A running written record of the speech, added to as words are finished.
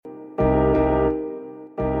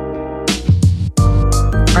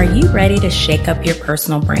Are you ready to shake up your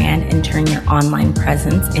personal brand and turn your online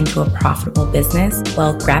presence into a profitable business?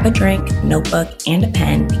 Well, grab a drink, notebook, and a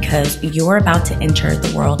pen because you're about to enter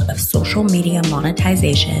the world of social media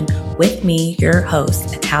monetization with me, your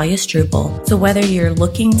host, Atalia Struble. So whether you're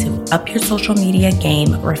looking to up your social media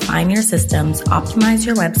game, refine your systems, optimize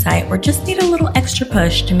your website, or just need a little extra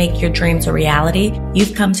push to make your dreams a reality,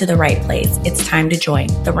 you've come to the right place. It's time to join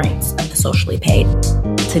the ranks of the socially paid.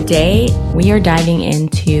 Today, we are diving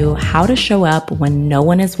into how to show up when no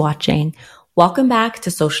one is watching. Welcome back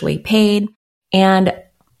to Socially Paid. And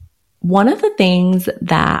one of the things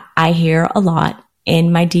that I hear a lot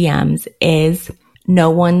in my DMs is no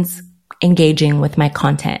one's engaging with my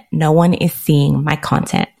content. No one is seeing my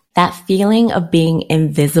content. That feeling of being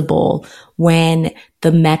invisible when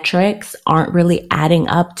the metrics aren't really adding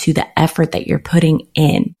up to the effort that you're putting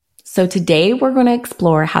in. So today we're going to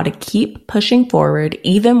explore how to keep pushing forward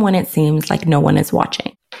even when it seems like no one is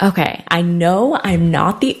watching. Okay, I know I'm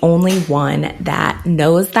not the only one that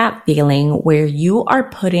knows that feeling where you are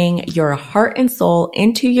putting your heart and soul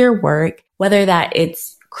into your work, whether that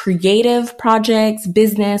it's creative projects,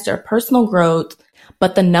 business, or personal growth,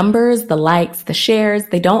 but the numbers, the likes, the shares,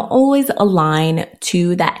 they don't always align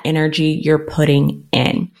to that energy you're putting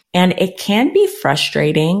in. And it can be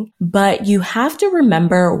frustrating, but you have to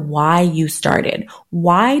remember why you started.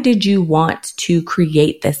 Why did you want to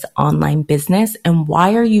create this online business? And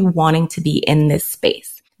why are you wanting to be in this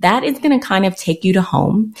space? That is going to kind of take you to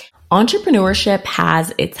home. Entrepreneurship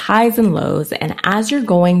has its highs and lows. And as you're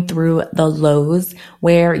going through the lows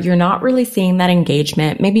where you're not really seeing that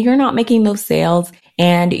engagement, maybe you're not making those sales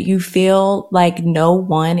and you feel like no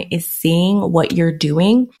one is seeing what you're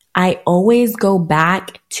doing, I always go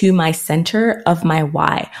back to my center of my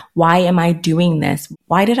why. Why am I doing this?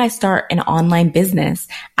 Why did I start an online business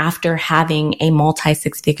after having a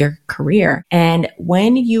multi-six-figure career? And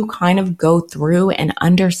when you kind of go through and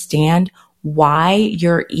understand why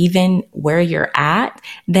you're even where you're at,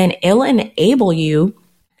 then it'll enable you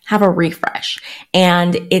have a refresh.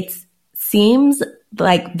 And it seems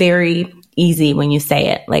like very easy when you say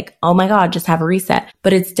it, like, oh my God, just have a reset.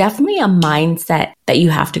 But it's definitely a mindset that you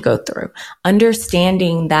have to go through.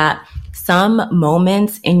 Understanding that some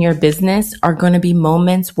moments in your business are going to be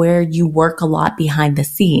moments where you work a lot behind the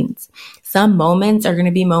scenes. Some moments are going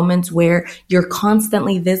to be moments where you're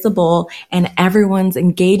constantly visible and everyone's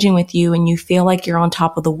engaging with you and you feel like you're on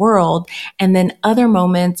top of the world. And then other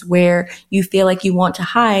moments where you feel like you want to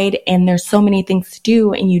hide and there's so many things to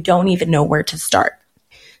do and you don't even know where to start.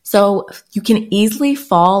 So you can easily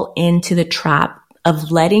fall into the trap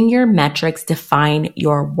of letting your metrics define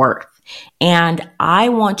your worth. And I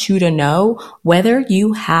want you to know whether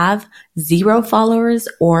you have 0 followers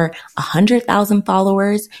or 100,000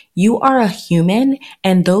 followers, you are a human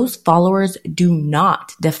and those followers do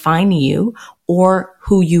not define you or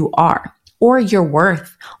who you are or your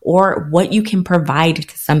worth or what you can provide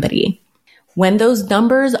to somebody. When those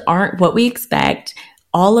numbers aren't what we expect,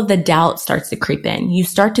 all of the doubt starts to creep in. You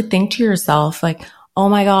start to think to yourself like, oh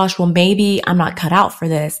my gosh, well, maybe I'm not cut out for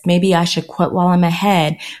this. Maybe I should quit while I'm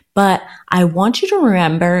ahead. But I want you to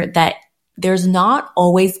remember that there's not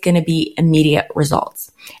always going to be immediate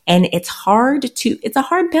results. And it's a hard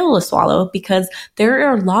pill to swallow because there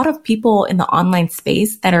are a lot of people in the online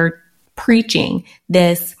space that are preaching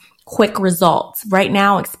this quick results right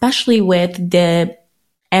now, especially with the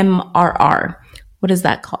MRR. What is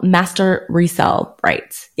that called? Master resale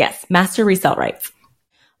rights. Yes, master resale rights.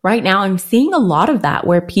 Right now, I'm seeing a lot of that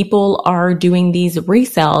where people are doing these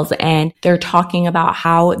resales and they're talking about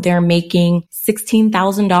how they're making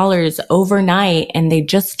 $16,000 overnight and they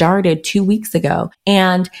just started 2 weeks ago.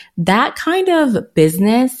 And that kind of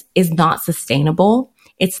business is not sustainable.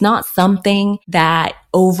 It's not something that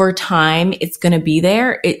over time it's going to be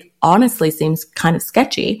there. It honestly seems kind of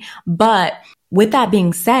sketchy, but with that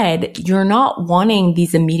being said, you're not wanting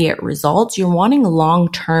these immediate results. You're wanting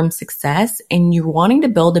long-term success and you're wanting to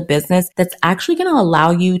build a business that's actually going to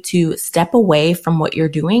allow you to step away from what you're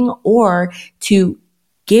doing or to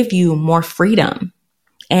give you more freedom.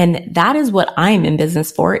 And that is what I'm in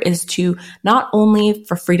business for, is to not only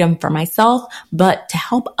for freedom for myself, but to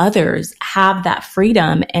help others have that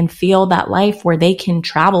freedom and feel that life where they can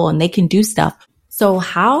travel and they can do stuff. So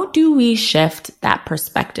how do we shift that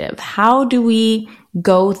perspective? How do we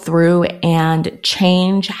go through and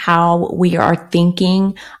change how we are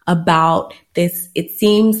thinking about this? It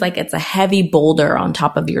seems like it's a heavy boulder on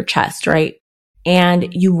top of your chest, right?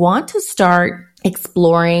 And you want to start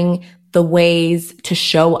exploring the ways to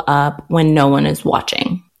show up when no one is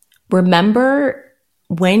watching. Remember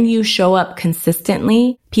when you show up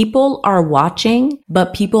consistently, people are watching,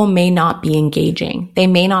 but people may not be engaging. They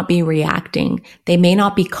may not be reacting. They may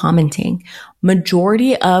not be commenting.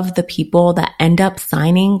 Majority of the people that end up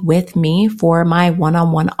signing with me for my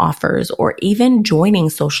one-on-one offers or even joining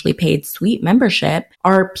Socially Paid Suite membership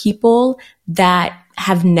are people that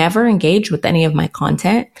have never engaged with any of my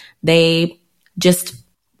content. They just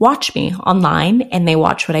watch me online and they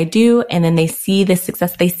watch what I do, and then they see the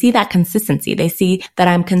success. They see that consistency. They see that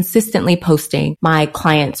I'm consistently posting my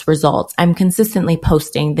clients' results. I'm consistently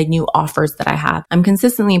posting the new offers that I have. I'm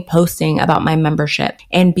consistently posting about my membership.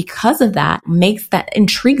 And because of that,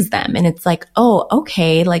 intrigues them. And it's like, oh,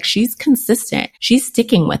 okay, like she's consistent. She's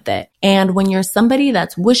sticking with it. And when you're somebody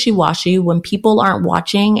that's wishy-washy, when people aren't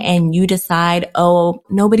watching and you decide, oh,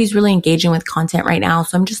 nobody's really engaging with content right now,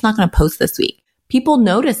 so I'm just not going to post this week. People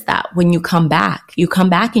notice that when you come back. You come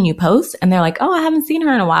back and you post and they're like, oh, I haven't seen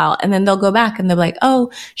her in a while. And then they'll go back and they're like,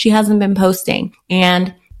 oh, she hasn't been posting.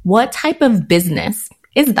 And what type of business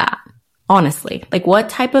is that? Honestly, like what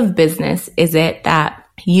type of business is it that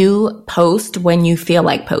you post when you feel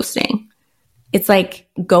like posting? It's like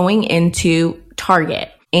going into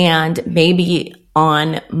Target and maybe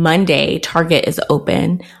on Monday, Target is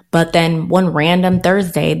open, but then one random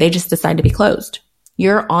Thursday, they just decide to be closed.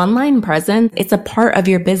 Your online presence, it's a part of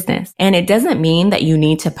your business. And it doesn't mean that you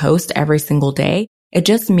need to post every single day. It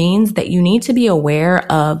just means that you need to be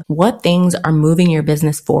aware of what things are moving your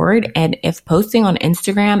business forward. And if posting on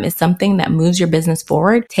Instagram is something that moves your business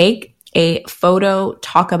forward, take a photo,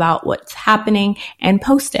 talk about what's happening and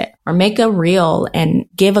post it, or make a reel and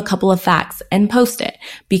give a couple of facts and post it,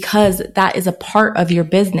 because that is a part of your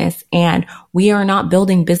business. And we are not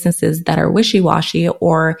building businesses that are wishy-washy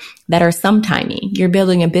or that are sometimey. You're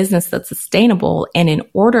building a business that's sustainable. And in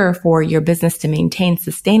order for your business to maintain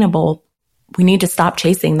sustainable, we need to stop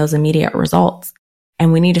chasing those immediate results.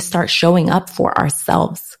 And we need to start showing up for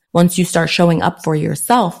ourselves. Once you start showing up for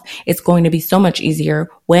yourself, it's going to be so much easier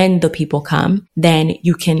when the people come, then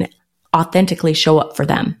you can authentically show up for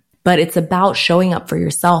them. But it's about showing up for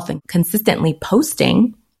yourself and consistently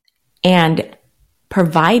posting and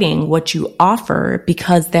providing what you offer,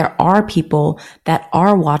 because there are people that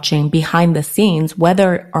are watching behind the scenes,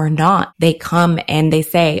 whether or not they come and they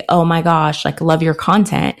say, oh my gosh, like love your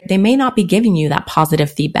content. They may not be giving you that positive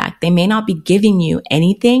feedback. They may not be giving you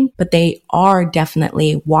anything, but they are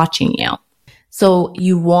definitely watching you. So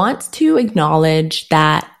you want to acknowledge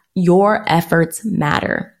that your efforts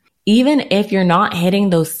matter. Even if you're not hitting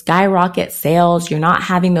those skyrocket sales, you're not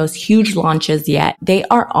having those huge launches yet, they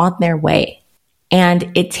are on their way.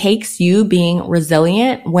 And it takes you being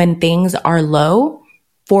resilient when things are low.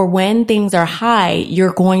 For when things are high,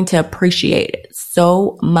 you're going to appreciate it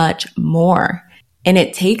so much more. And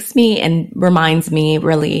it takes me and reminds me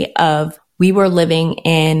really of, we were living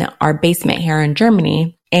in our basement here in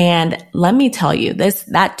Germany. And let me tell you,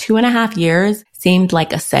 that 2.5 years seemed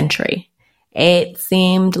like a century. It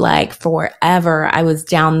seemed like forever. I was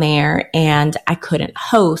down there and I couldn't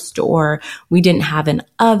host, or we didn't have an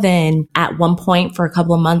oven. At one point for a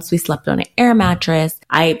couple of months, we slept on an air mattress.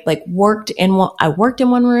 I worked in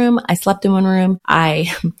one room. I slept in one room.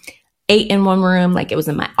 I ate in one room. Like it was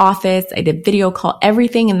in my office. I did video call,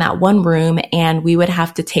 everything in that one room. And we would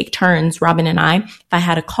have to take turns. Robin and I, if I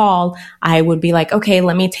had a call, I would be like, okay,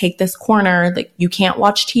 let me take this corner. Like you can't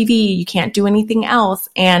watch TV. You can't do anything else.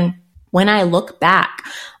 And when I look back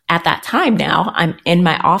at that time now, I'm in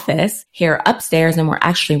my office here upstairs and we're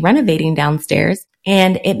actually renovating downstairs.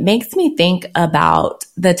 And it makes me think about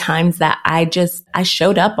the times that I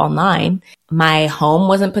showed up online. My home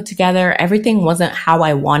wasn't put together. Everything wasn't how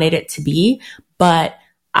I wanted it to be, but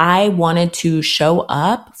I wanted to show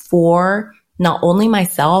up for not only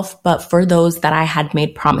myself, but for those that I had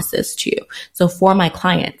made promises to. So for my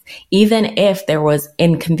clients, even if there was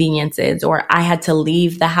inconveniences or I had to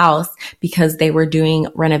leave the house because they were doing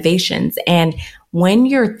renovations. And when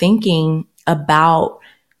you're thinking about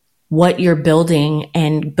what you're building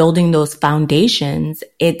and building those foundations,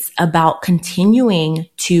 it's about continuing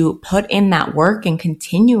to put in that work and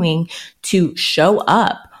continuing to show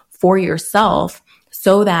up for yourself,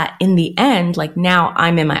 so that in the end, like now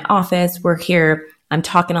I'm in my office, we're here, I'm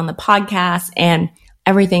talking on the podcast and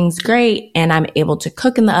everything's great and I'm able to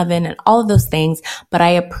cook in the oven and all of those things, but I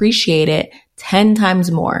appreciate it 10 times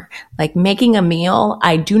more. Like making a meal,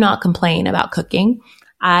 I do not complain about cooking.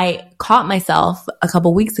 I caught myself a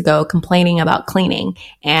couple weeks ago complaining about cleaning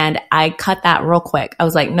and I cut that real quick. I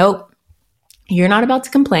was like, nope, you're not about to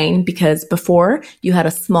complain, because before you had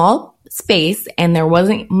a small space and there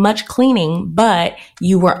wasn't much cleaning, but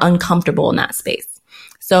you were uncomfortable in that space.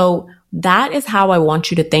 So that is how I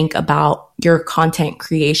want you to think about your content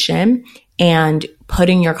creation and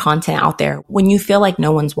putting your content out there when you feel like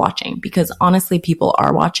no one's watching, because honestly, people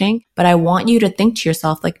are watching. But I want you to think to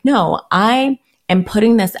yourself, like, no, I am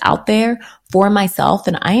putting this out there for myself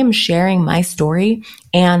and I am sharing my story,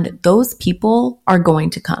 and those people are going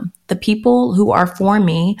to come. The people who are for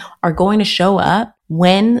me are going to show up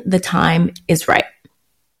when the time is right.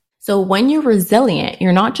 So when you're resilient,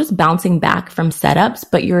 you're not just bouncing back from setups,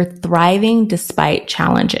 but you're thriving despite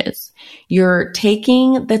challenges. You're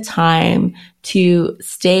taking the time to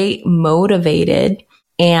stay motivated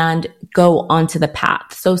and go onto the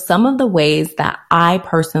path. So some of the ways that I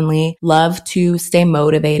personally love to stay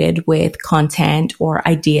motivated with content or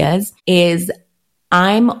ideas is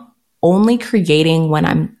I'm only creating when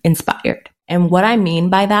I'm inspired. And what I mean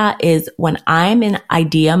by that is when I'm in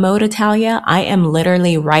idea mode, Italia, I am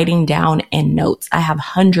literally writing down in notes. I have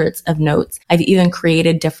hundreds of notes. I've even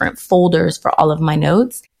created different folders for all of my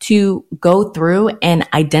notes to go through and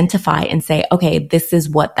identify and say, okay, this is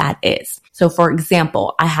what that is. So for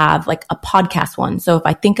example, I have like a podcast one. So if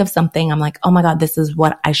I think of something, I'm like, oh my God, this is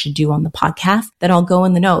what I should do on the podcast. Then I'll go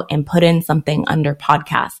in the note and put in something under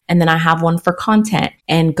podcast. And then I have one for content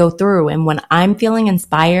and go through. And when I'm feeling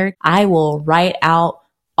inspired, I will write out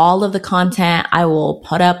all of the content. I will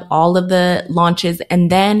put up all of the launches. And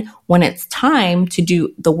then when it's time to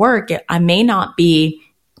do the work, I may not be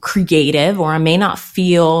creative or I may not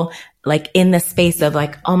feel like in the space of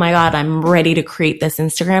like, oh my God, I'm ready to create this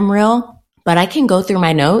Instagram reel. But I can go through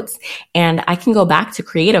my notes and I can go back to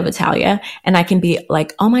Creative Italia and I can be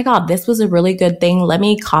like, oh my God, this was a really good thing. Let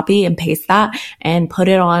me copy and paste that and put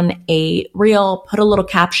it on a reel, put a little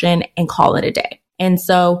caption and call it a day. And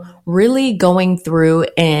so really going through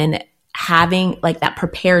and having like that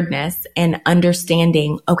preparedness and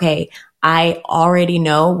understanding, okay, I already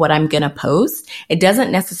know what I'm going to post. It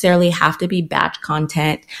doesn't necessarily have to be batch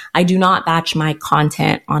content. I do not batch my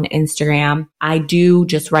content on Instagram. I do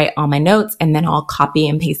just write all my notes and then I'll copy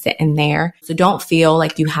and paste it in there. So don't feel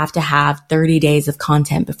like you have to have 30 days of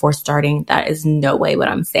content before starting. That is no way what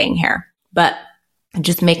I'm saying here. But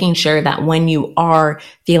just making sure that when you are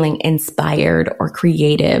feeling inspired or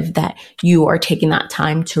creative, that you are taking that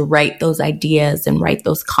time to write those ideas and write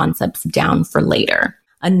those concepts down for later.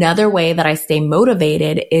 Another way that I stay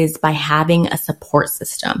motivated is by having a support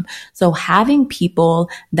system. So having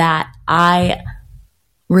people that I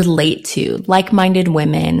relate to, like-minded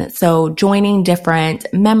women. So joining different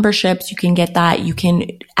memberships, you can get that. You can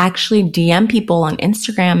actually DM people on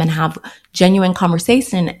Instagram and have genuine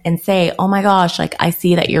conversation and say, oh my gosh, like I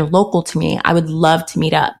see that you're local to me. I would love to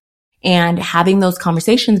meet up. And having those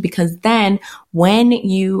conversations, because then when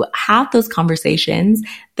you have those conversations,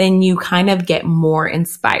 then you kind of get more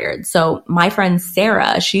inspired. So my friend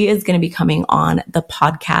Sarah, she is going to be coming on the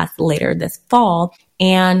podcast later this fall,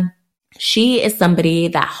 and she is somebody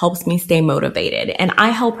that helps me stay motivated and I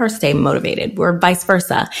help her stay motivated. We're vice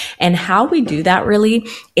versa. And how we do that really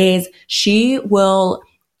is she will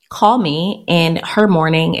call me in her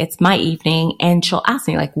morning, it's my evening, and she'll ask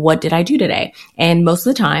me like, what did I do today? And most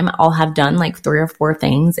of the time I'll have done like 3 or 4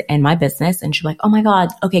 things in my business. And she'll be like, oh my God,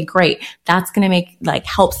 okay, great. That's going to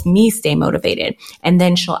helps me stay motivated. And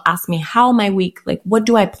then she'll ask me how my week, like, what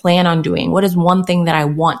do I plan on doing? What is one thing that I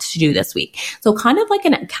want to do this week? So kind of like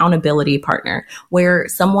an accountability partner where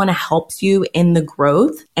someone helps you in the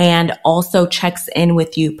growth and also checks in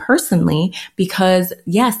with you personally, because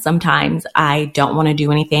yes, sometimes I don't want to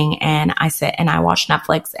do anything and I sit and I watch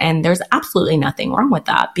Netflix, and there's absolutely nothing wrong with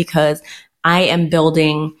that because I am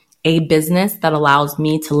building a business that allows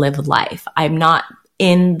me to live life. I'm not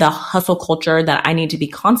in the hustle culture that I need to be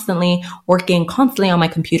constantly working, constantly on my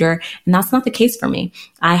computer. And that's not the case for me.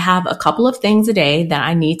 I have a couple of things a day that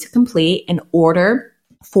I need to complete in order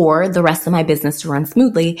for the rest of my business to run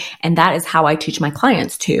smoothly. And that is how I teach my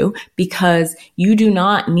clients too, because you do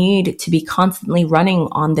not need to be constantly running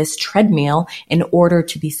on this treadmill in order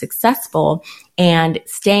to be successful. And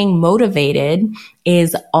staying motivated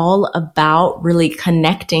is all about really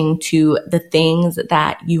connecting to the things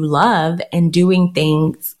that you love and doing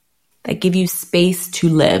things that give you space to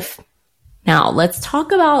live. Now, let's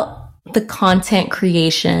talk about the content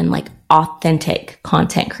creation, like authentic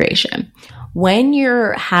content creation. When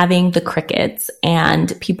you're having the crickets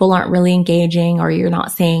and people aren't really engaging or you're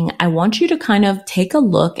not saying, I want you to kind of take a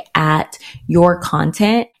look at your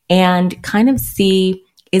content and kind of see,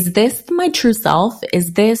 is this my true self?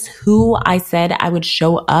 Is this who I said I would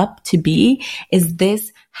show up to be? Is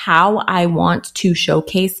this how I want to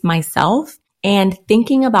showcase myself? And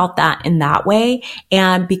thinking about that in that way.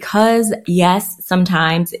 And because yes,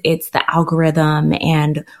 sometimes it's the algorithm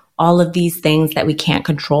and all of these things that we can't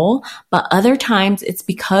control. But other times it's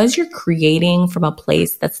because you're creating from a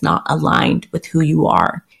place that's not aligned with who you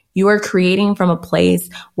are. You are creating from a place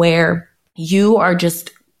where you are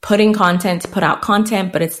just putting content to put out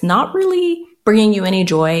content, but it's not really bringing you any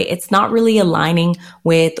joy. It's not really aligning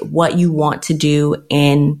with what you want to do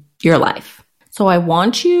in your life. So I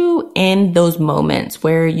want you in those moments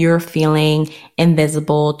where you're feeling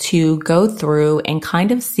invisible to go through and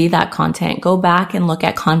kind of see that content, go back and look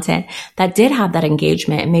at content that did have that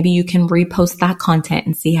engagement. And maybe you can repost that content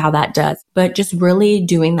and see how that does. But just really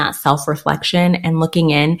doing that self-reflection and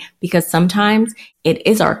looking in, because sometimes it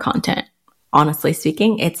is our content. Honestly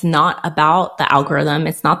speaking, it's not about the algorithm.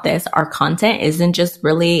 It's not this. Our content isn't just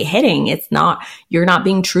really hitting. You're not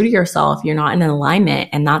being true to yourself. You're not in alignment.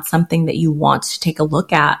 And that's something that you want to take a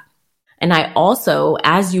look at. And I also,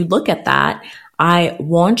 as you look at that, I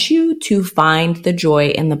want you to find the joy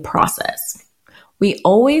in the process. We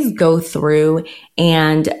always go through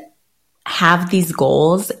and have these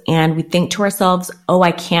goals and we think to ourselves, oh,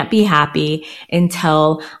 I can't be happy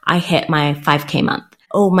until I hit my 5K month.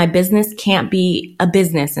 Oh, my business can't be a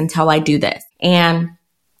business until I do this. And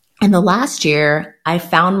in the last year, I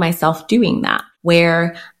found myself doing that,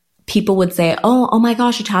 where people would say, oh my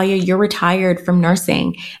gosh, Italia, you're retired from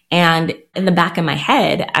nursing. And in the back of my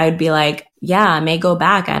head, I would be like, yeah, I may go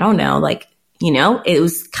back. I don't know. It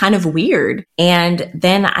was kind of weird. And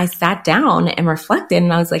then I sat down and reflected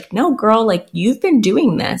and I was like, no, girl, you've been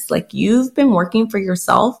doing this. You've been working for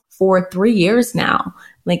yourself for 3 years now.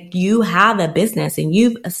 You have a business and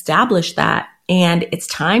you've established that, and it's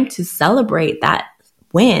time to celebrate that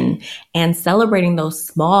win and celebrating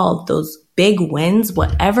those big wins,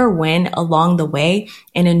 whatever win along the way,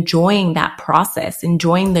 and enjoying that process,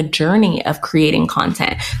 enjoying the journey of creating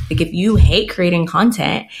content. If you hate creating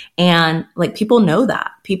content, and people know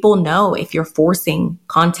that. People know if you're forcing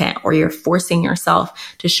content or you're forcing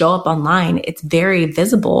yourself to show up online, it's very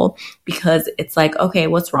visible, because it's okay,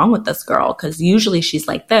 what's wrong with this girl? Because usually she's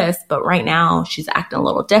like this, but right now she's acting a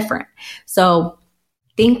little different. So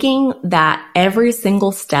thinking that every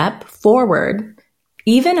single step forward,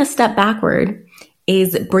 even a step backward,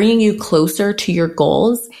 is bringing you closer to your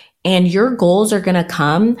goals, and your goals are going to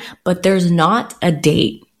come, but there's not a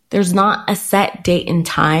date. There's not a set date and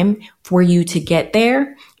time for you to get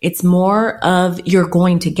there. It's more of you're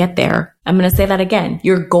going to get there. I'm going to say that again.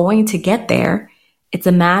 You're going to get there. It's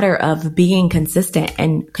a matter of being consistent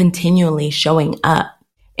and continually showing up.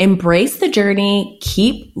 Embrace the journey,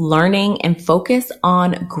 keep learning, and focus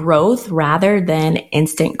on growth rather than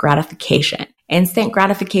instant gratification. Instant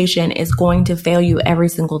gratification is going to fail you every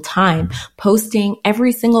single time.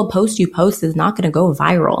 Every single post you post is not going to go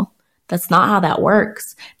viral. That's not how that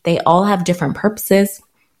works. They all have different purposes.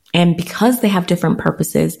 And because they have different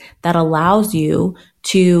purposes, that allows you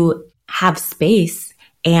to have space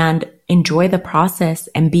and enjoy the process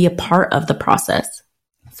and be a part of the process.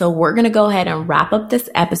 So we're going to go ahead and wrap up this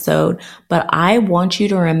episode, but I want you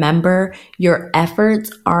to remember your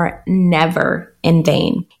efforts are never in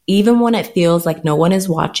vain. Even when it feels like no one is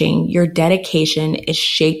watching, your dedication is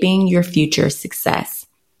shaping your future success.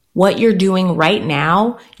 What you're doing right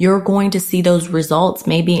now, you're going to see those results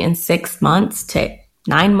maybe in 6 months to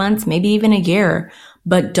 9 months, maybe even a year,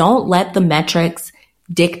 but don't let the metrics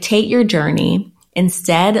dictate your journey.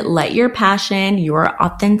 Instead, let your passion, your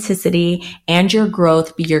authenticity, and your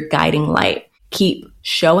growth be your guiding light. Keep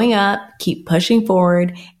showing up, keep pushing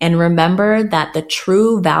forward, and remember that the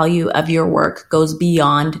true value of your work goes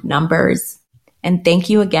beyond numbers. And thank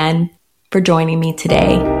you again for joining me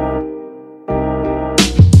today.